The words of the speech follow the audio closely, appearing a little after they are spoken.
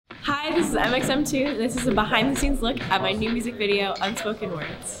Hi, this is mxmtoon. This is a behind-the-scenes look at my new music video, Unspoken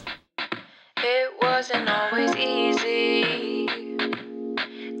Words. It wasn't always easy.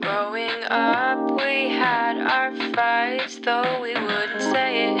 Growing up, we had our fights, though we wouldn't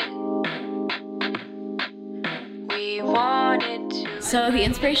say it. We wanted to. So the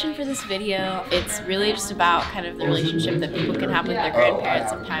inspiration for this video, it's really just about kind of the relationship that people can have with their grandparents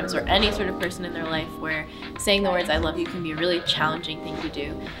sometimes, or any sort of person in their life where saying the words I love you can be a really challenging thing to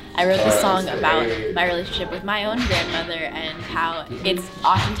do. I wrote this song about my relationship with my own grandmother and how it's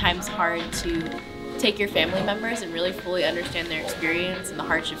oftentimes hard to take your family members and really fully understand their experience and the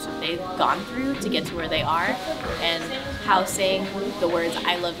hardships that they've gone through to get to where they are, and how saying the words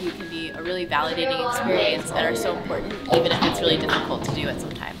I love you can be a really validating experience and are so important, even if it's really difficult to do it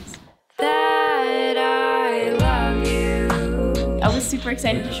sometimes. That I love you. I was super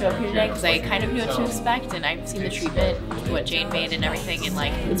excited to show up here today because I kind of knew what to expect, and I've seen the treatment, what Jane made and everything, and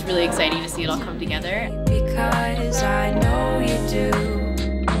like it's really exciting to see it all come together. Because I know you do.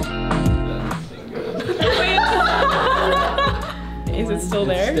 Is it still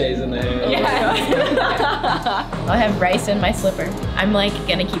there? It stays in there. Yeah. I have rice in my slipper. I'm like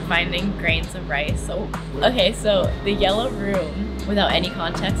gonna keep finding grains of rice. So, okay, so the yellow room without any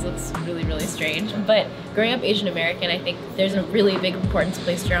context looks really, really strange. But growing up Asian American, I think there's a really big importance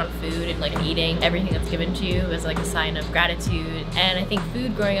placed around food and like eating everything that's given to you as like a sign of gratitude. And I think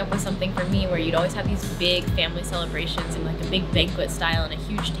food growing up was something for me where you'd always have these big family celebrations and like a big banquet style and a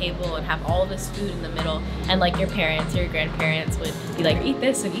huge table and have all this food in the middle, and like your parents or your grandparents would be like, eat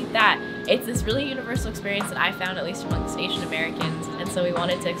this and eat that. It's this really universal experience that I found, at least amongst Asian Americans, and so we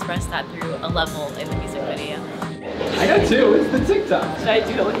wanted to express that through a level in the music video. I got two. It's the TikTok. Should I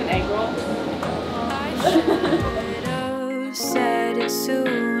do it with an egg roll? I should have said it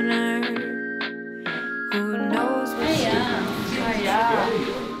sooner. Who knows what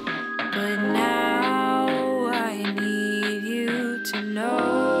But now I need you to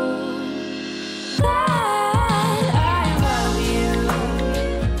know that I love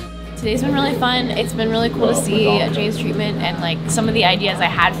you. Today's been really fun. It's been really cool to see Jane's treatment and like some of the ideas I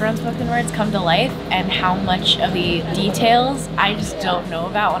had for Unspoken Words come to life, and how much of the details I just don't know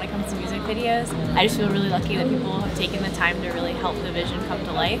about when it comes to music videos. I just feel really lucky that people have taken the time to really help the vision come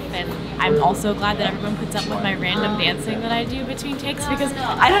to life, and I'm also glad that everyone puts up with my random dancing that I do between takes, because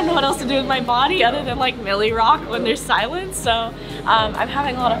I don't know what else to do with my body other than like Millie rock when there's silence. So I'm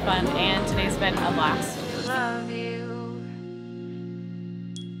having a lot of fun, and today's been a blast. Love you.